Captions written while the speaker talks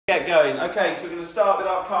Get going. Okay, so we're going to start with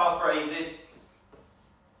our calf raises.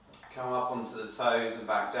 Come up onto the toes and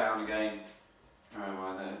back down again. Where am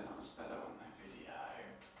I there? That's better on that video.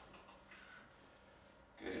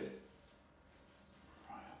 Good.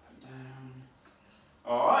 Right up and down.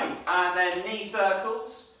 Alright, and then knee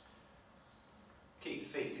circles. Keep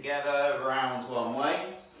the feet together, round one way.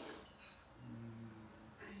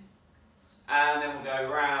 And then we'll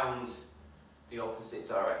go round the opposite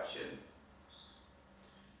direction.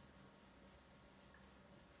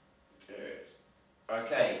 Good.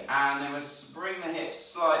 Okay, and then we'll bring the hips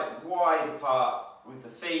slightly wide apart with the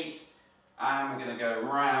feet, and we're going to go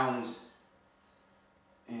round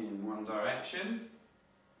in one direction,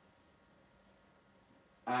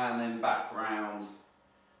 and then back round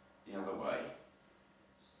the other way.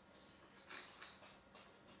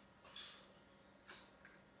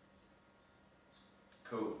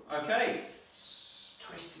 Cool. Okay,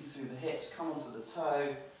 twisting through the hips, come onto the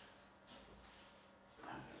toe.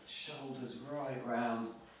 Shoulders right round,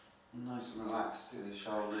 nice and relaxed through the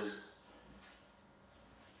shoulders.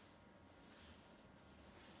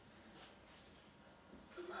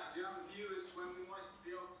 So Matt, do you have a view as to when we might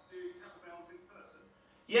be able to do kettlebells in person?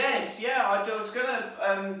 Yes, yeah, I was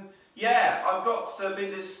gonna, yeah, I've got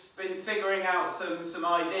been figuring out some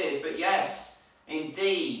ideas, but yes,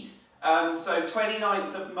 indeed. So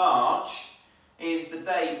 29th of March is the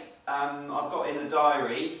date I've got in the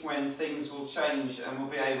diary when things will change and we'll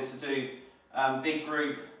be able to do big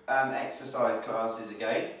group exercise classes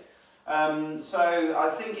again. So I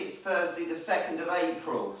think it's Thursday the 2nd of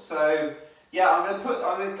April. So yeah,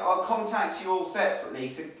 I'll contact you all separately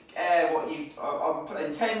to air what I'm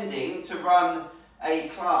intending to run a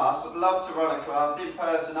class. I'd love to run a class in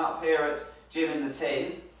person up here at Gym in the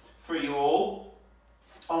Tin for you all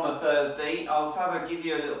on a Thursday. I'll give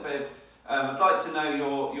you a little bit of I'd like to know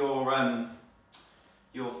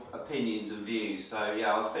your opinions and views. So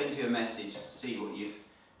yeah, I'll send you a message to see what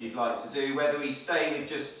you'd like to do. Whether we stay with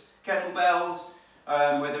just kettlebells,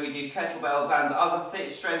 whether we do kettlebells and other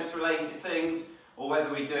strength-related things, or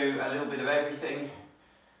whether we do a little bit of everything.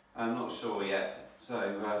 I'm not sure yet.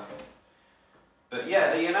 So, but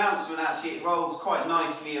yeah, the announcement actually it rolls quite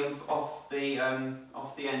nicely off the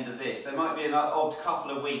end of this. There might be an odd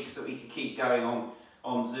couple of weeks that we could keep going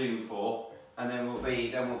on Zoom for, and then we'll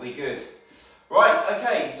be good. Right,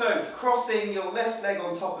 okay, so crossing your left leg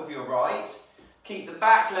on top of your right, keep the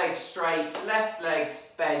back leg straight, left leg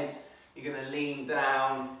bent. You're going to lean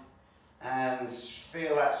down and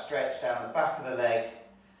feel that stretch down the back of the leg.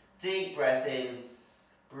 Deep breath in,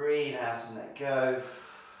 breathe out and let go.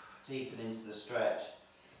 Deepen into the stretch.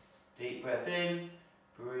 Deep breath in,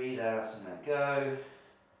 breathe out and let go.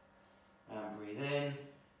 And breathe in.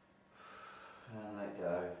 And let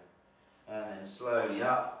go. And then slowly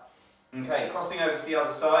up. Okay, crossing over to the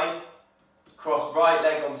other side. Cross right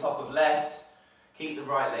leg on top of left. Keep the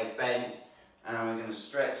right leg bent. And we're going to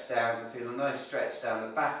stretch down to feel a nice stretch down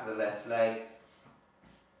the back of the left leg.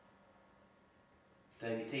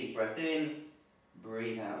 Take a deep breath in.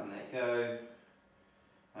 Breathe out and let go.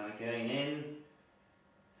 And again in.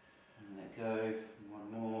 And let go.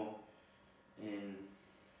 One more. In.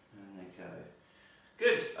 And let go.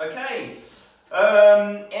 Good, okay.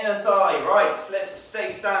 Inner thigh, right, let's stay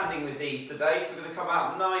standing with these today. So we're going to come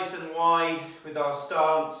out nice and wide with our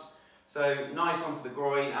stance. So nice one for the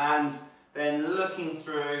groin, and then looking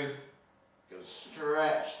through, go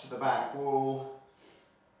stretch to the back wall.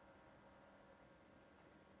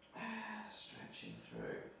 Stretching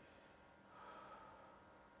through.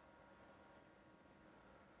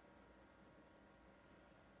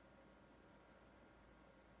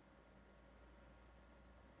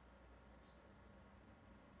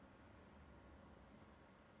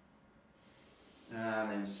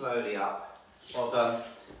 And then slowly up. Well done.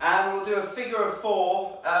 And we'll do a figure of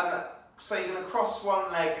four. So you're going to cross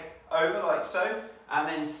one leg over like so, and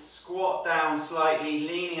then squat down slightly,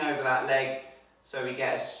 leaning over that leg, so we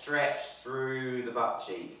get a stretch through the butt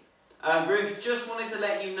cheek. Ruth, just wanted to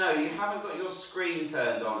let you know you haven't got your screen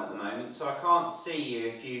turned on at the moment, so I can't see you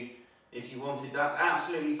if you wanted. That's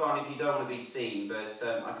absolutely fine if you don't want to be seen, but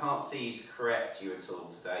I can't see you to correct you at all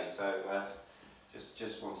today. So.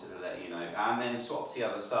 Just wanted to let you know. And then swap to the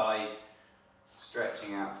other side,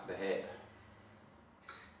 stretching out for the hip.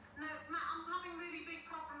 No, Matt, I'm having really big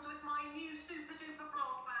problems with my new super duper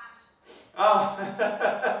broadband.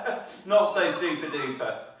 Oh, not so super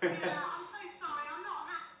duper. Yeah, I'm so sorry. I'm not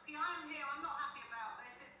happy. I am here. I'm not happy about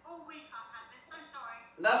this. It's all week I've had this. So sorry.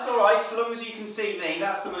 That's all right, so long as you can see me.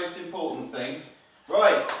 That's the most important thing.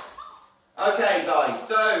 Right. Okay guys,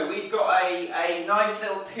 so we've got a nice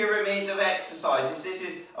little pyramid of exercises. This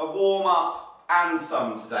is a warm-up and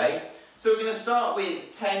some today. So we're going to start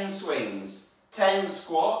with 10 swings, 10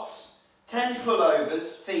 squats, 10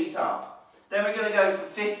 pullovers, feet up. Then we're going to go for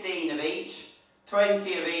 15 of each,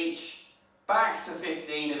 20 of each, back to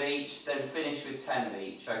 15 of each, then finish with 10 of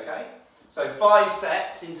each, okay? So 5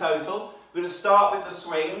 sets in total. We're going to start with the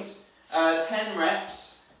swings, 10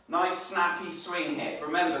 reps, nice snappy swing hip.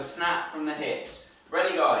 Remember, snap from the hips.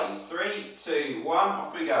 Ready guys, 3, 2, 1,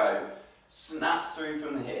 off we go. Snap through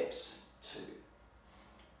from the hips, 2, 3,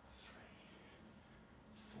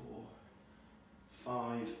 4,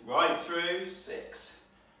 5, right through, 6,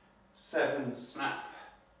 7, snap,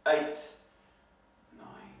 8, 9,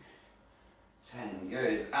 10,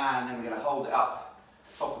 good. And then we're going to hold it up,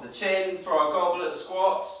 top of the chin for our goblet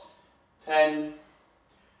squats, 10,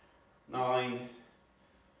 9,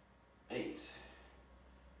 8,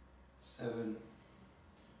 7,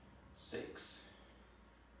 6,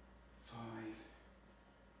 5,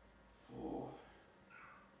 4,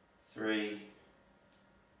 3,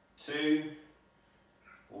 2,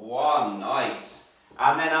 1. Nice.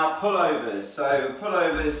 And then our pullovers. So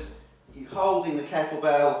pullovers, you're holding the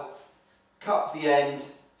kettlebell, cup the end,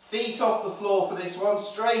 feet off the floor for this one,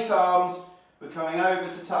 straight arms. We're coming over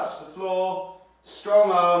to touch the floor.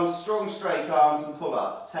 Strong arms, strong straight arms, and pull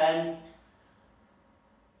up. 10,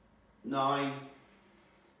 9,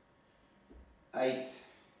 8,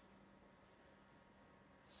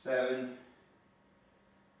 7,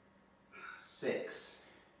 6,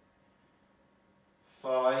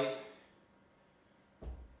 5,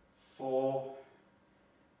 4,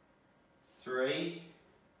 3,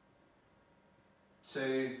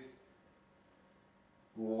 2,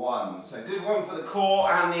 1. So good one for the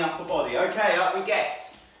core and the upper body. Okay, up we get.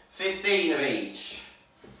 15 of each.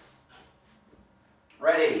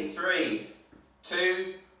 Ready? 3,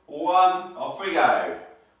 2, 1. Off we go.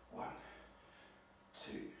 1,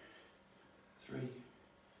 2, 3,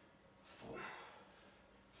 4,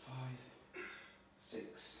 5,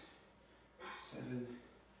 6, 7,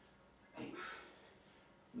 8,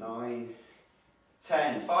 9,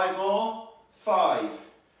 10. 5 more. 5,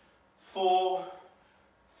 4,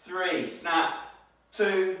 3, snap,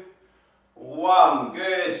 2, 1.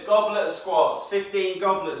 Good. Goblet squats. 15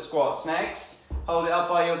 goblet squats next. Hold it up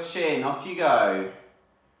by your chin. Off you go.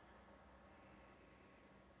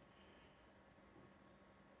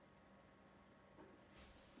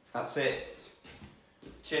 That's it.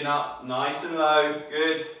 Chin up, nice and low.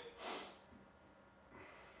 Good.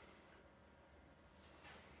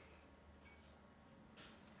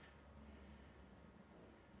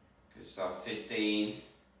 Good stuff. 15.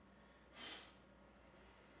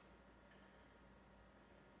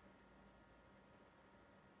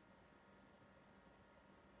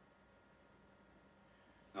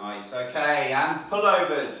 Nice, okay, and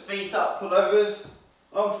pullovers, feet up, pullovers,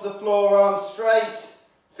 onto the floor, arms straight,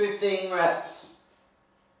 15 reps.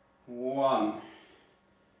 1,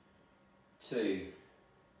 2,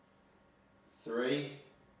 3,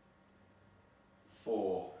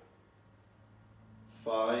 4,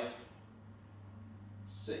 5,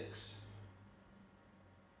 6,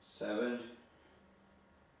 7,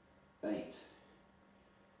 8,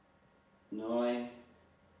 9,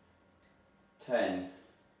 10,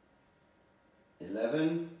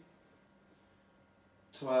 11,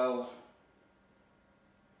 12,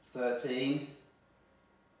 13,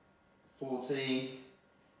 14,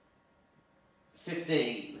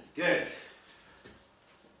 15. Good.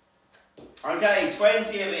 Okay,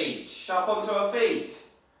 20 of each. Up onto our feet.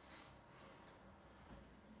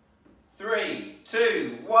 3,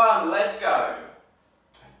 2, 1, let's go.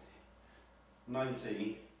 20,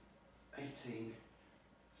 19, 18,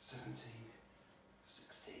 17,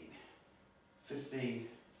 16, 15,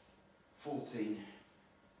 14,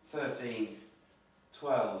 13,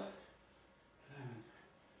 12, 11,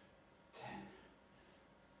 10,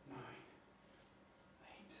 9,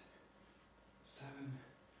 8, 7,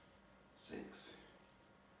 6,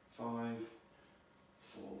 5,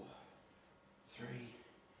 4, 3,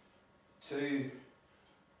 2,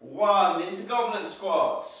 1. Into goblet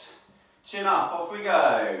squats. Chin up, off we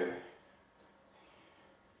go.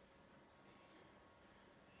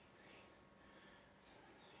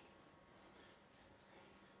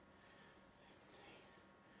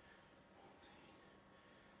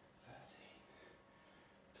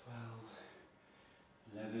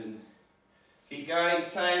 11, keep going,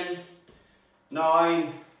 10,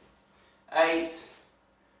 9, 8,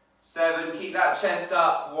 7, keep that chest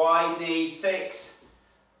up, wide knees, 6,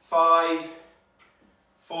 5,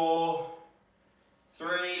 4,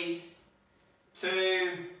 3,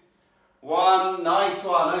 2, 1, nice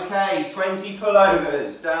one, okay, 20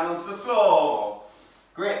 pullovers, down onto the floor,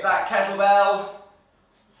 Grip that kettlebell.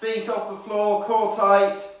 Feet off the floor, core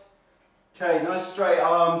tight. Okay, nice straight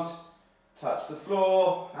arms. Touch the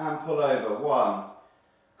floor and pull over. 1.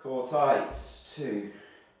 Core tight. 2.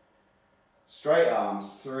 Straight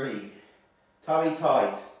arms. 3. Tummy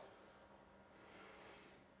tight.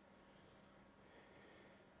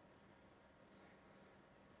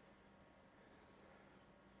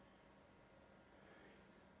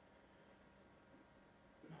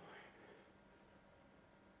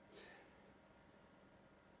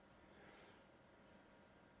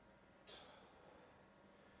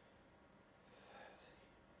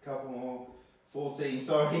 couple more. 14,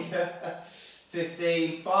 sorry.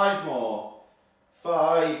 15, 5 more.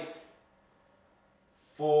 5,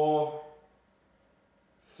 4,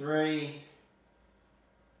 3,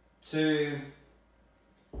 2,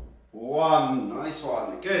 1. Nice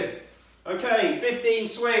one. Good. Okay, 15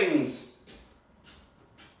 swings.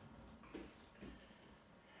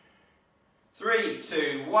 3,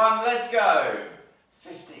 2, 1, let's go.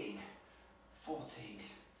 15, 14,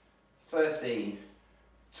 13,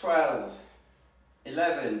 12,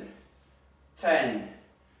 11, 10,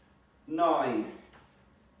 9,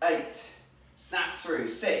 8, snap through,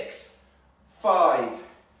 6, 5,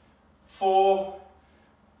 4,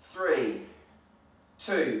 3,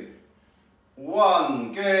 2,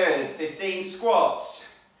 1, good, 15 squats,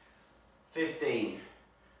 15,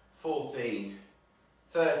 14,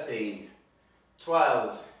 13,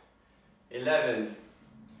 12, 11,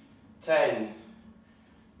 10,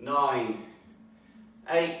 9,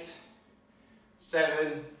 8,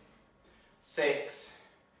 7, 6,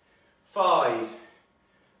 5,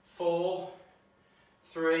 4,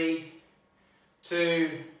 3,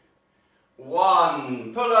 2,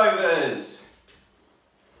 1. Pullovers.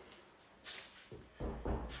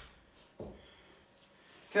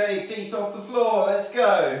 Okay, feet off the floor, let's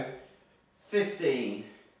go. 15,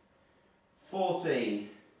 14,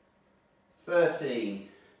 13,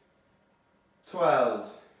 12,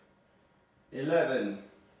 11,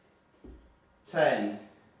 10,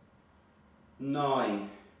 9,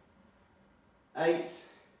 8,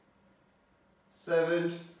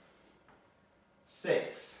 7,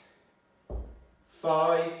 6,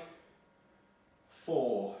 5,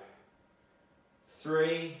 4,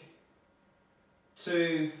 3,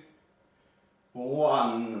 2,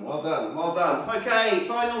 1. Well done, well done. Okay,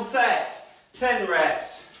 final set. 10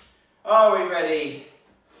 reps. Are we ready?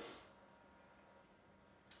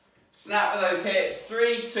 Snap with those hips.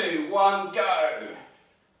 3, 2, 1, go.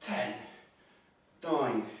 10,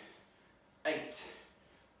 9, 8,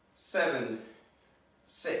 7,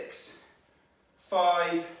 6,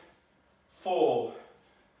 5, 4,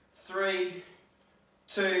 3,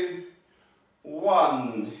 2,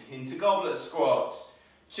 1. Into goblet squats.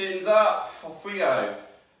 Chins up. Off we go.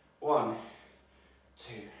 1,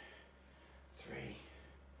 2, 3,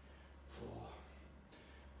 4,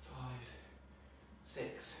 5,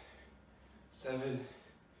 6, 7,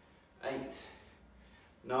 8,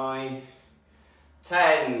 9,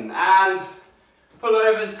 10. And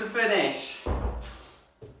pullovers to finish.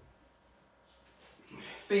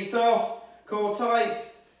 Feet off, core tight.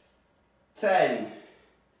 10,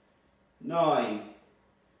 9,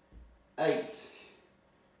 8,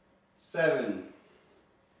 7,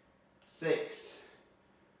 6,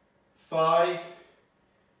 5,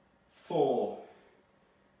 4,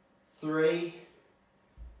 3,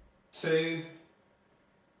 2,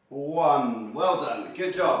 1. Well done.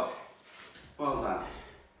 Good job. Well done.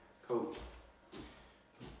 Cool.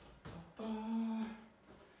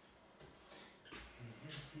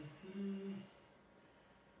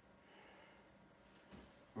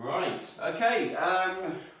 Right. Okay. How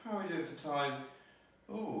are we doing for time?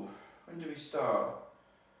 Oh, when do we start?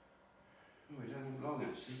 Oh, we don't have long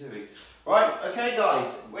actually, do we? Right. Okay,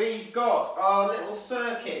 guys. We've got our little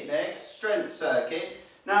circuit next, strength circuit.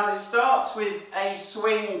 Now it starts with a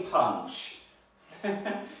swing punch.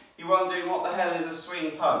 You're wondering what the hell is a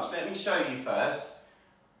swing punch? Let me show you first.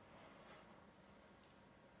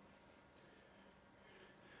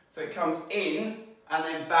 So it comes in and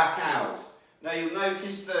then back out. Now you'll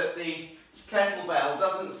notice that the kettlebell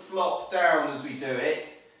doesn't flop down as we do it.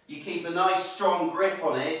 You keep a nice strong grip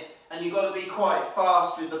on it and you've got to be quite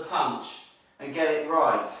fast with the punch and get it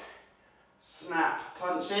right. Snap,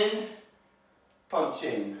 punch in. Punch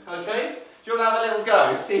in, okay? Do you want to have a little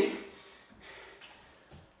go? See?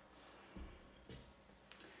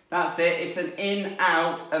 That's it, it's an in,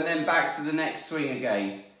 out, and then back to the next swing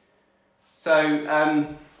again.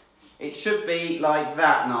 So, it should be like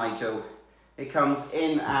that, Nigel. It comes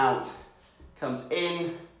in, out,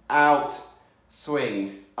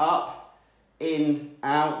 swing. Up, in,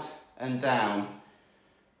 out, and down.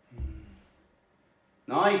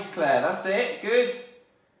 Nice, Claire, that's it, good.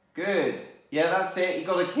 Good, yeah, that's it, you've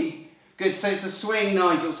got to keep, good, so it's a swing,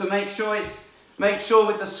 Nigel, so make sure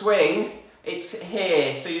with the swing, it's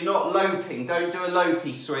here, so you're not loping, don't do a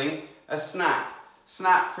lopey swing, a snap.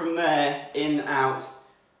 Snap from there, in, out,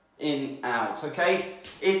 okay?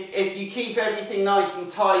 If you keep everything nice and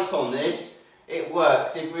tight on this, it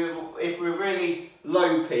works. If we're really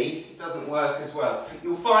lopey, it doesn't work as well.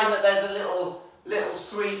 You'll find that there's a little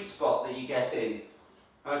sweet spot that you get in.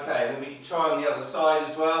 Okay, then we can try on the other side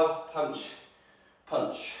as well. Punch,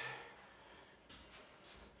 punch.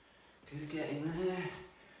 Good, get in there.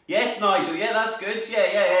 Yes, Nigel, yeah, that's good.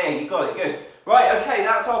 Yeah, you got it, good. Right, okay,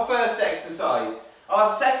 that's our first exercise. Our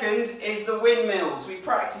second is the windmills. We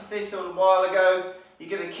practiced this a while ago. You're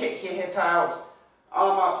going to kick your hip out,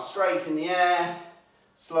 arm up straight in the air,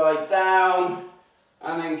 slide down,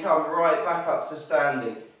 and then come right back up to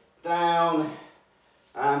standing. Down,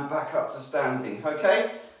 and back up to standing,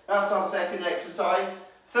 okay? That's our second exercise.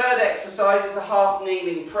 Third exercise is a half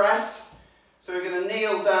kneeling press. So we're going to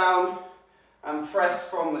kneel down and press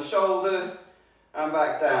from the shoulder and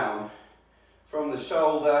back down. From the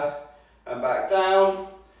shoulder and back down.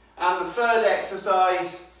 And the third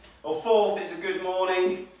exercise, or fourth, is a good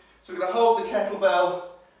morning. So we're going to hold the kettlebell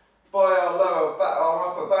by our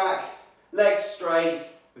upper back, legs straight.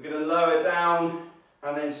 We're going to lower down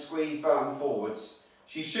and then squeeze back and forwards.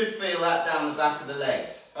 So you should feel that down the back of the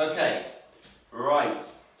legs. Okay, right.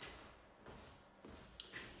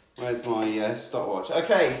 Where's my stopwatch?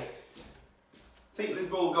 Okay, I think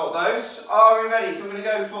we've all got those. Are we ready? So we're going to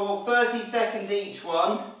go for 30 seconds each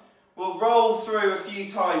one. We'll roll through a few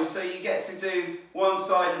times so you get to do one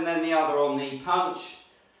side and then the other on the punch.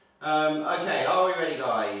 Okay, are we ready,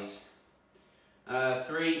 guys?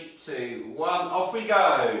 3, 2, 1, off we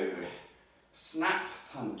go. Snap,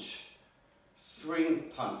 punch,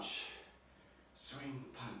 swing, punch, swing,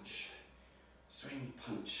 punch, swing,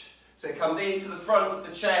 punch. So it comes into the front of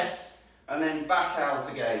the chest and then back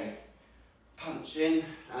out again. Punch in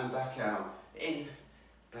and back out. In,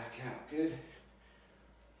 back out. Good.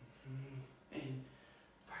 In,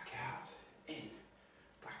 back out. In,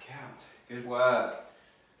 back out. Good work.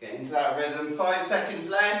 Get into that rhythm. 5 seconds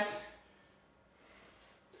left.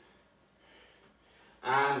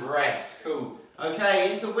 And rest. Cool.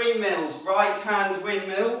 Okay, into windmills. Right hand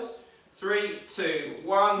windmills. 3, 2,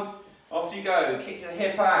 1. Off you go. Kick the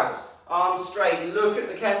hip out. Arms straight. Look at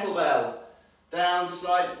the kettlebell. Down,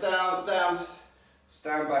 slide down, down.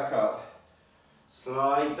 Stand back up.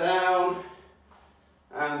 Slide down.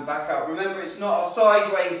 And back up. Remember, it's not a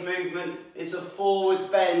sideways movement. It's a forward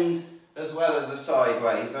bend as well as a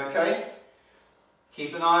sideways, okay?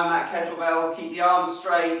 Keep an eye on that kettlebell. Keep the arms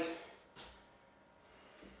straight.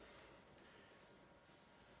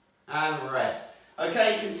 And rest.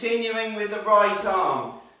 Okay, continuing with the right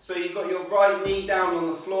arm. So you've got your right knee down on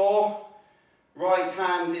the floor, right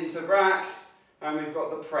hand into rack, and we've got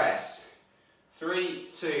the press. 3,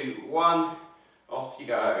 2, 1, off you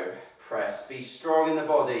go. Press. Be strong in the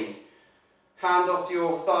body. Hand off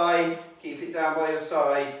your thigh, keep it down by your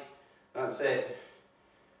side. That's it.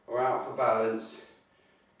 Or out for balance.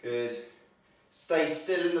 Good. Stay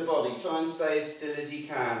still in the body. Try and stay as still as you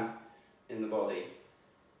can in the body.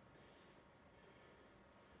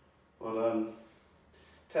 Well done.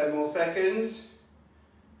 10 more seconds.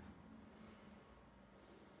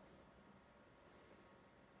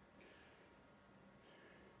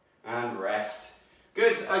 And rest.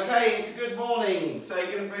 Good, okay, into good morning. So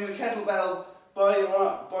you're going to bring the kettlebell by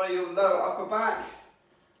your lower upper back.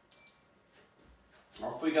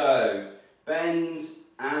 Off we go. Bend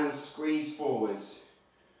and squeeze forwards.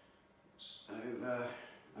 Over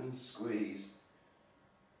and squeeze.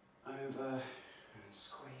 Over and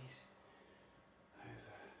squeeze.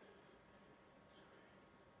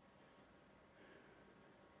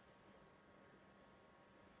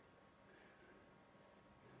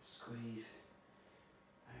 Squeeze,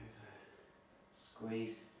 over,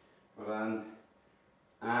 squeeze, well done,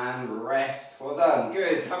 and rest, well done,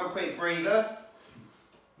 good, have a quick breather.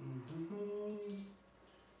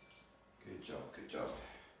 Good job, good job.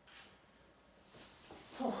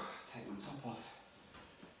 Take my top off.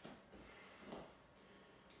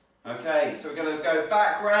 Okay, so we're going to go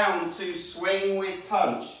back round to swing with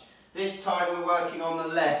punch. This time we're working on the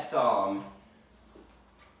left arm.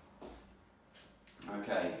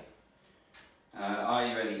 Okay. Are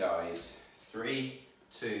you ready, guys? 3,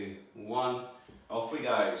 2, 1, off we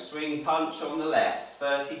go. Swing punch on the left,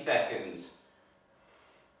 30 seconds.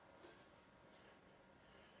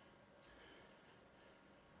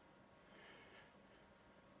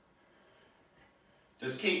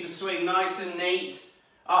 Just keep the swing nice and neat.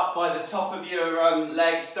 up by the top of your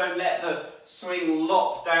legs. Don't let the swing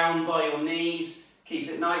lop down by your knees. Keep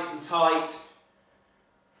it nice and tight.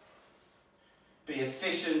 Be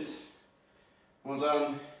efficient. Well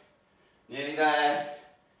done. Nearly there.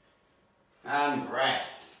 And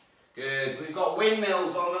rest. Good. We've got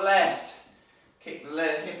windmills on the left. Kick the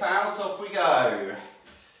hip out, off we go.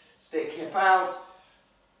 Stick hip out,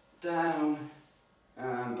 down,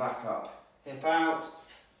 and back up. Hip out,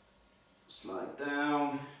 slide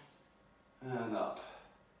down, and up.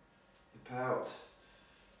 Hip out,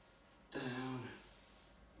 down,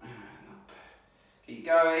 and up. Keep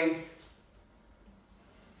going.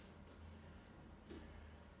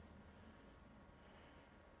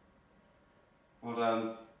 Well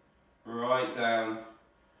done. Right down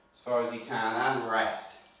as far as you can and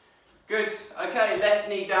rest. Good. Okay, left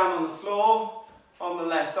knee down on the floor, on the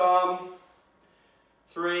left arm.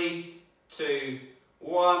 3, 2,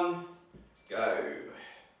 1, go.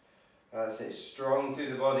 That's it. Strong through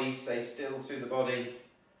the body, stay still through the body.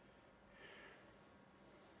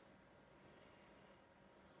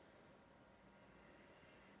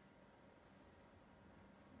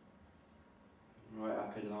 Right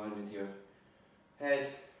up in line with your head.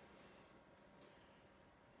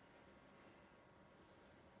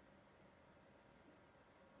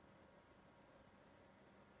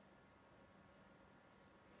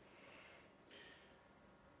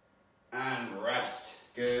 And rest.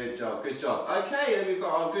 Good job, good job. Okay, then we've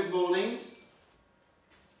got our good mornings.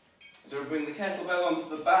 So we'll bring the kettlebell onto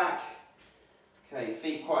the back. Okay,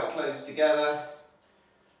 feet quite close together.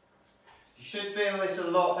 You should feel this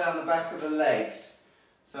a lot down the back of the legs.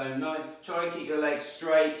 So nice, try and keep your legs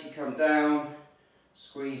straight. You come down,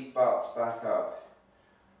 squeeze butt back up.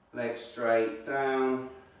 Legs straight down,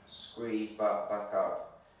 squeeze butt back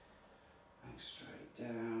up. Legs straight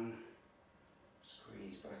down,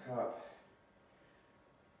 squeeze back up.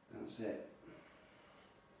 That's it.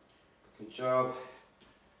 Good job.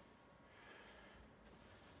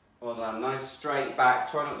 Well done. Nice straight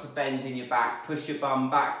back. Try not to bend in your back. Push your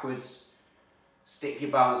bum backwards. Stick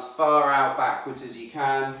your bum as far out backwards as you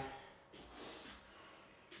can.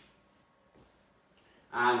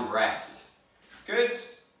 And rest. Good.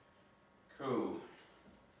 Cool.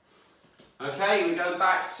 Okay, we're going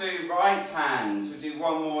back to right hand. We'll do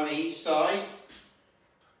one more on each side.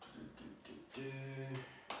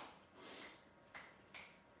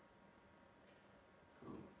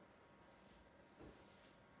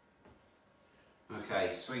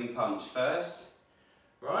 Okay, swing punch first.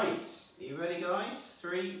 Right, are you ready guys?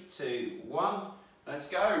 3, 2, 1, let's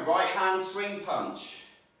go. Right hand swing punch.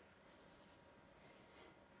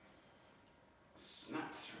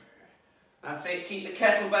 Snap through. That's it, keep the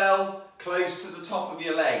kettlebell close to the top of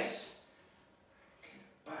your legs.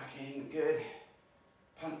 Good. Back in, good.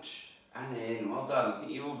 Punch and in, well done. I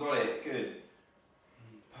think you all got it, good.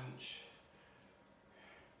 Punch.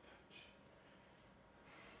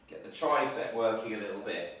 Get the tricep working a little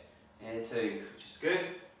bit here too, which is good.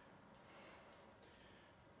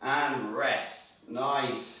 And rest,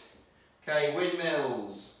 nice. Okay,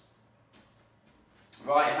 windmills.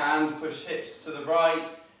 Right hand, push hips to the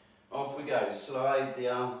right. Off we go, slide the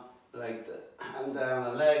arm, leg, hand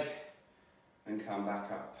down the leg and come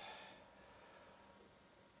back up.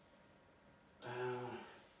 Down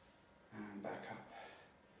and back up.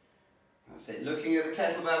 That's it, looking at the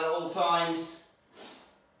kettlebell at all times.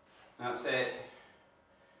 That's it.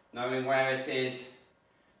 Knowing where it is.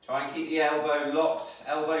 Try and keep the elbow locked,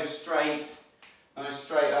 elbow straight. Nice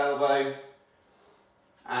straight elbow.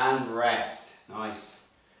 And rest. Nice.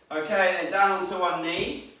 Okay, then down onto one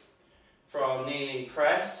knee for our kneeling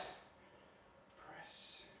press.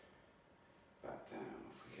 Press. Back down,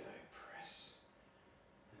 off we go. Press.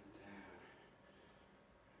 And down.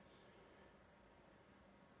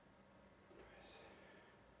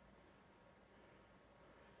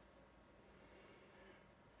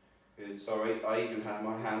 Good, sorry, I even had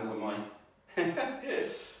my hand on my...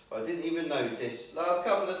 I didn't even notice. Last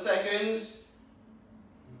couple of seconds.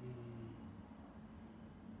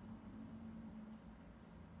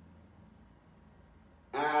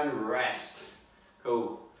 And rest.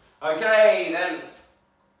 Cool. Okay, then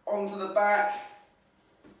onto the back.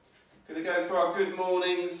 Gonna go for our good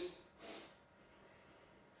mornings.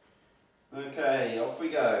 Okay, off we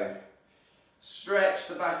go. Stretch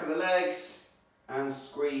the back of the legs. And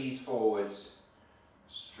squeeze forwards.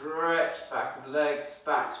 Stretch back of the legs,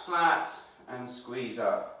 back's flat, and squeeze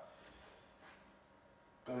up.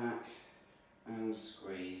 Back and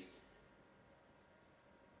squeeze.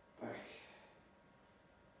 Back.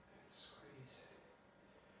 Squeeze.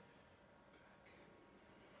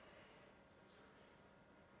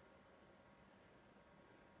 Back.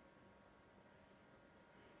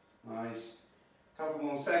 Nice. Couple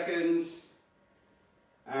more seconds.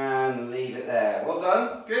 And leave it there. Well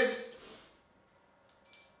done. Good.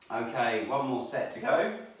 Okay, one more set to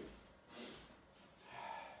go.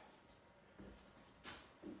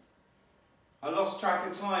 I lost track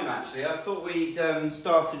of time actually. I thought we'd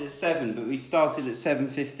started at 7, but we started at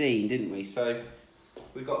 7:15, didn't we? So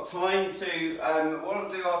we've got time to, what I'll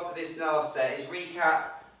do after this last set is recap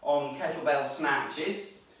on kettlebell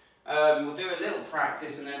snatches. We'll do a little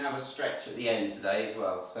practice and then have a stretch at the end today as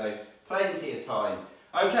well. So plenty of time.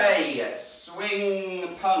 Okay,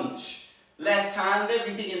 swing punch. Left hand,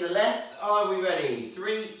 everything in the left. Are we ready?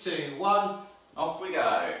 3, 2, 1, off we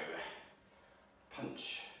go.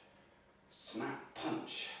 Punch. Snap,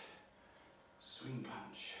 punch, swing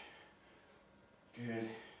punch. Good.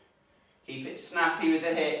 Keep it snappy with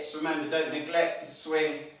the hips. Remember, don't neglect the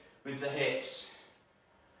swing with the hips.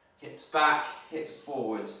 Hips back, hips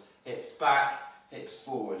forwards. Hips back, hips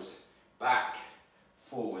forwards. Back,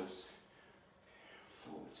 forwards.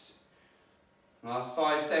 Forwards. Last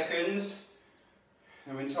 5 seconds.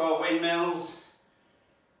 And we're into our windmills.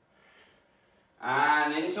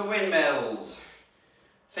 And into windmills.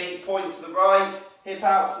 Feet point to the right, hip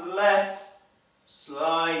out to the left,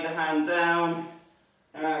 slide the hand down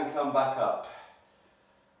and come back up.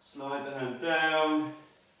 Slide the hand down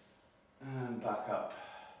and back up.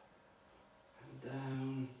 And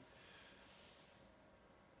down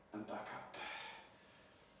and back up.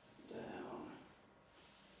 Down,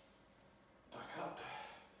 back up,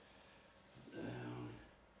 down,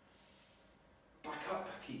 back up.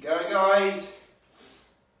 Keep going, guys.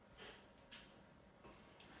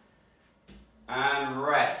 And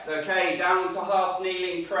rest. Okay, down to half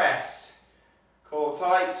kneeling press. Core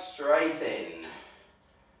tight, straight in.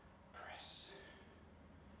 Press.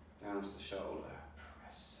 Down to the shoulder.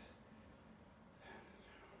 Press.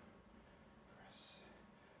 Press.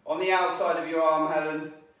 On the outside of your arm,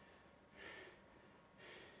 Helen.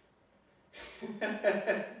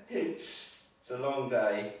 It's a long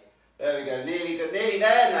day. There we go, nearly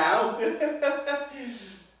there now.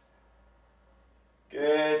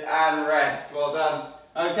 Good, and rest, well done.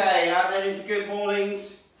 Okay, and then into good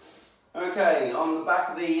mornings. Okay, on the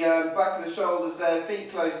back of the shoulders there, feet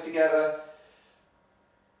close together.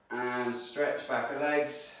 And stretch back of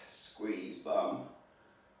legs, squeeze bum.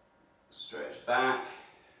 Stretch back,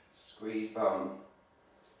 squeeze bum.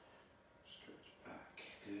 Stretch back,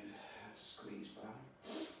 good, squeeze bum.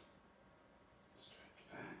 Stretch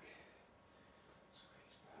back, squeeze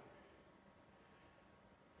bum.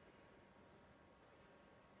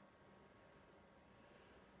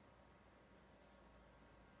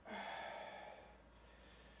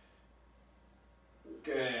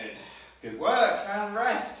 Good. Good work and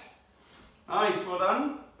rest. Nice, well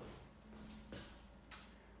done.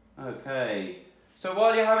 Okay. So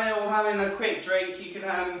while you're all having a quick drink, you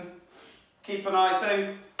can keep an eye.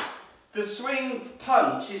 So the swing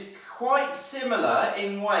punch is quite similar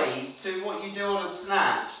in ways to what you do on a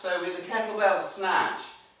snatch. So with a kettlebell snatch,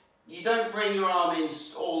 you don't bring your arm in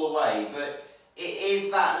all the way, but it is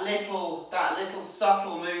that little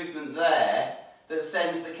subtle movement there that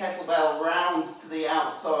sends the kettlebell round to the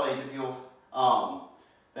outside of your arm.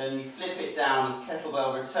 Then you flip it down, the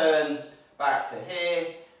kettlebell returns back to here,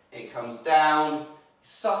 it comes down,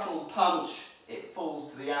 subtle punch, it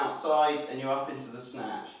falls to the outside and you're up into the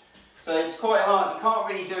snatch. So it's quite hard, you can't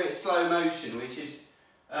really do it slow motion, which is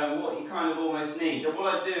what you kind of almost need. And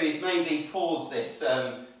what I do is maybe pause this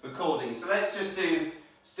recording. So let's just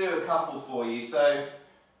do a couple for you. So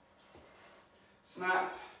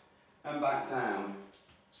snap, and back down.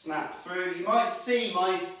 Snap through. You might see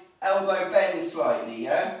my elbow bend slightly,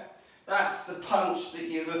 yeah? That's the punch that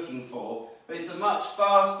you're looking for. But it's a much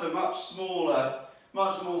faster, much smaller,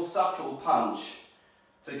 much more subtle punch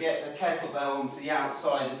to get the kettlebell onto the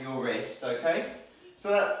outside of your wrist, okay? So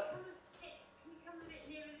that... Can you come a bit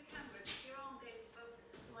nearer the camera because your arm goes above the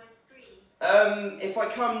top of my screen? If I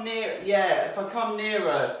come near, yeah, if I come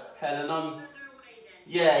nearer, Helen, I'm... Further away then?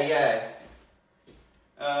 Yeah.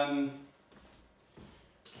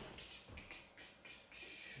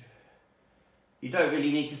 You don't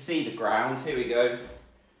really need to see the ground. Here we go.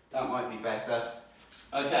 That might be better.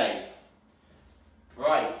 Okay.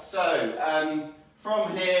 Right, so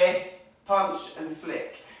from here, punch and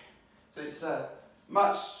flick. So it's a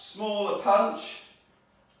much smaller punch,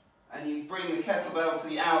 and you bring the kettlebell to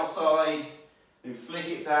the outside and flick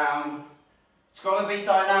it down. It's got to be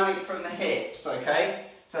dynamic from the hips, okay?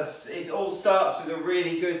 So it all starts with a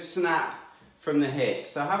really good snap from the hip.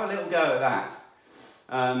 So have a little go at that.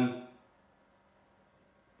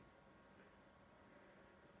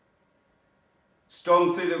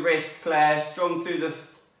 Strong through the wrist, Claire. Strong through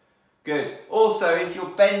Good. Also, if you're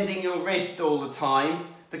bending your wrist all the time,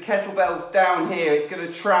 the kettlebell's down here, it's going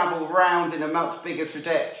to travel round in a much bigger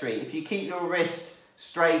trajectory. If you keep your wrist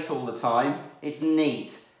straight all the time, it's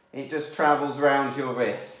neat. It just travels round your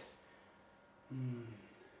wrist.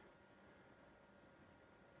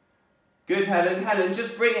 Good, Helen. Helen,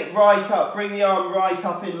 just bring it right up. Bring the arm right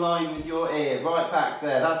up in line with your ear. Right back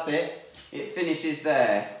there. That's it. It finishes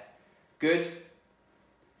there. Good.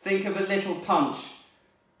 Think of a little punch.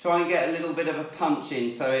 Try and get a little bit of a punch in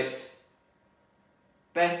so it...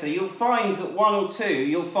 Better. You'll find that one or two,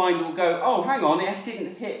 you'll find will go, oh, hang on, it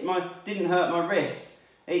didn't hurt my wrist.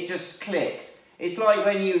 It just clicks. It's like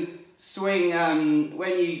when you swing,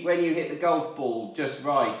 when you hit the golf ball just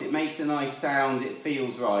right. It makes a nice sound. It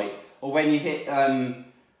feels right. Or when you hit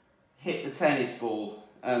the tennis ball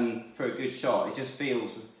for a good shot, it just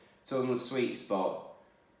feels it's on the sweet spot.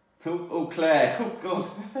 Oh, Claire, oh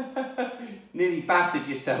God, nearly battered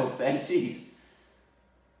yourself then, jeez.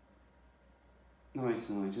 Nice,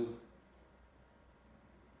 Nigel.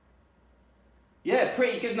 Yeah,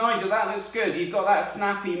 pretty good, Nigel, that looks good. You've got that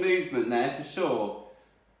snappy movement there for sure.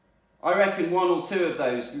 I reckon one or two of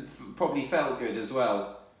those probably felt good as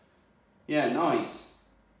well. Yeah, nice.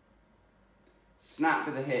 Snap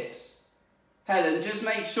with the hips. Helen, just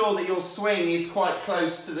make sure that your swing is quite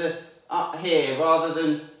close to the up here rather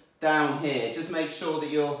than down here. Just make sure that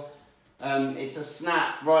you're, it's a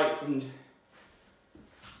snap right from...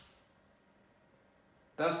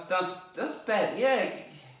 That's better, yeah.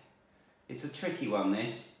 It's a tricky one,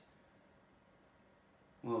 this.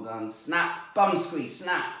 Well done. Snap, bum squeeze,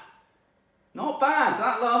 snap. Not bad,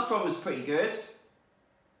 that last one was pretty good.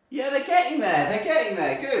 Yeah, they're getting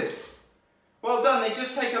there, good. Well done, they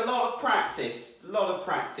just take a lot of practice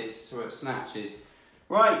for snatches.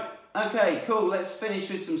 Right, okay, cool, let's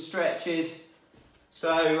finish with some stretches.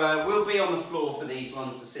 So we'll be on the floor for these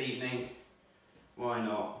ones this evening. Why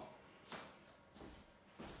not?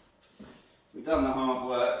 We've done the hard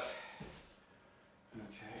work.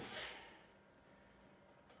 Okay.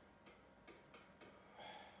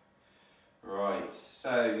 Right,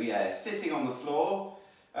 so yeah, sitting on the floor.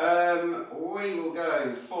 We will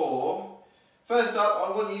go for... First up,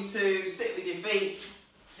 I want you to sit with your feet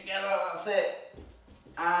together, that's it.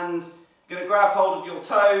 And you're going to grab hold of your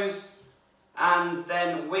toes and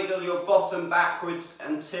then wiggle your bottom backwards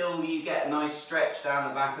until you get a nice stretch down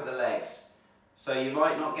the back of the legs. So you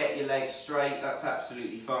might not get your legs straight, that's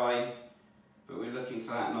absolutely fine, but we're looking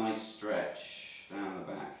for that nice stretch down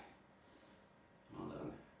the back. Well done.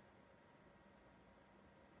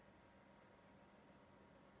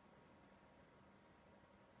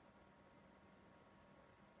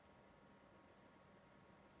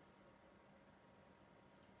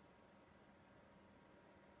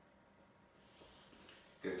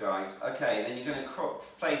 Good, guys. Okay, then you're going to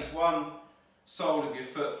place one sole of your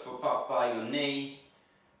foot up by your knee,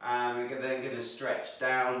 and we're then going to stretch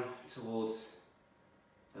down towards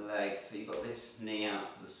the leg. So you've got this knee out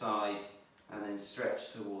to the side, and then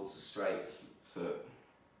stretch towards the straight foot.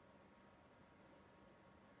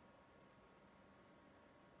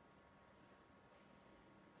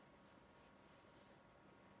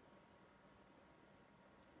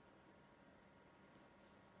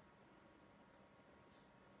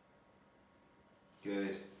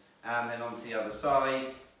 Good. And then onto the other side.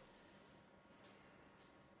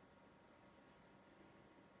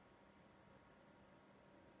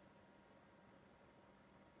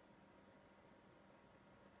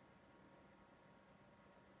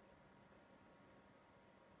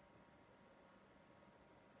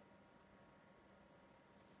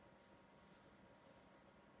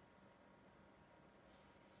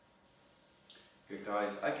 Good,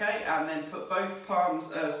 guys. Okay, and then put both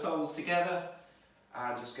soles together.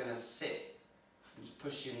 I'm just going to sit, just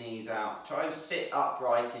push your knees out. Try and sit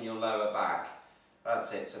upright in your lower back.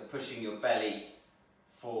 That's it, so pushing your belly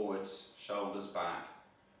forwards, shoulders back,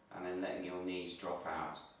 and then letting your knees drop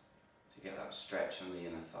out to get that stretch on the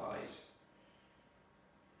inner thighs.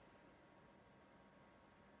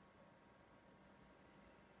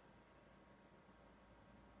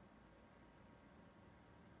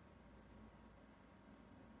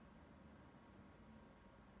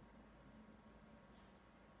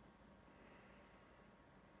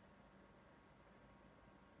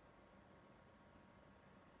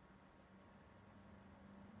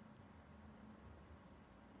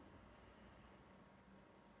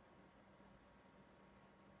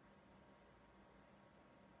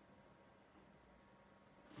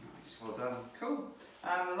 Well done, cool.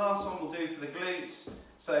 And the last one we'll do for the glutes.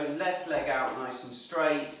 So left leg out nice and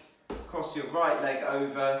straight, cross your right leg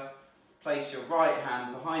over, place your right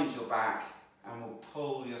hand behind your back and we'll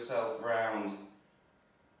pull yourself round.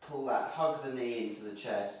 Pull that, hug the knee into the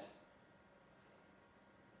chest.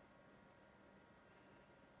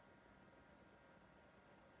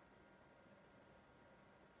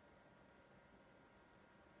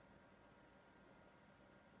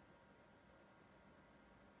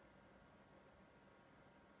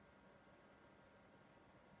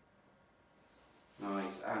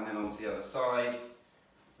 Nice, and then onto the other side.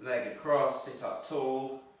 Leg across, sit up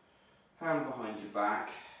tall, hand behind your back,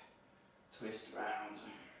 twist round.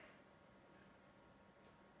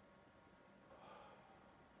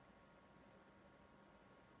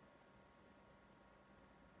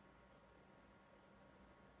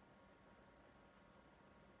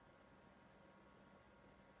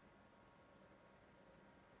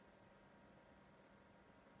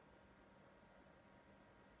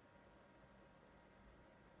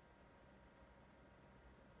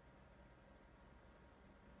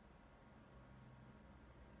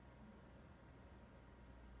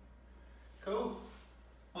 Cool.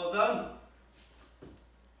 Well done.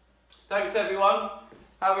 Thanks everyone.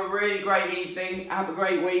 Have a really great evening. Have a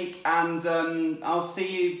great week, and I'll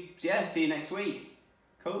see you next week.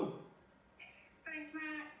 Cool. Thanks, Matt.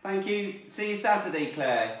 Thank you. See you Saturday,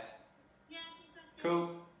 Claire. Yeah, see you Saturday.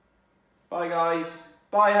 Cool. Bye guys.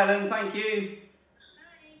 Bye Helen. Thank you.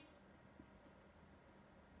 Bye.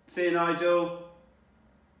 See you Nigel.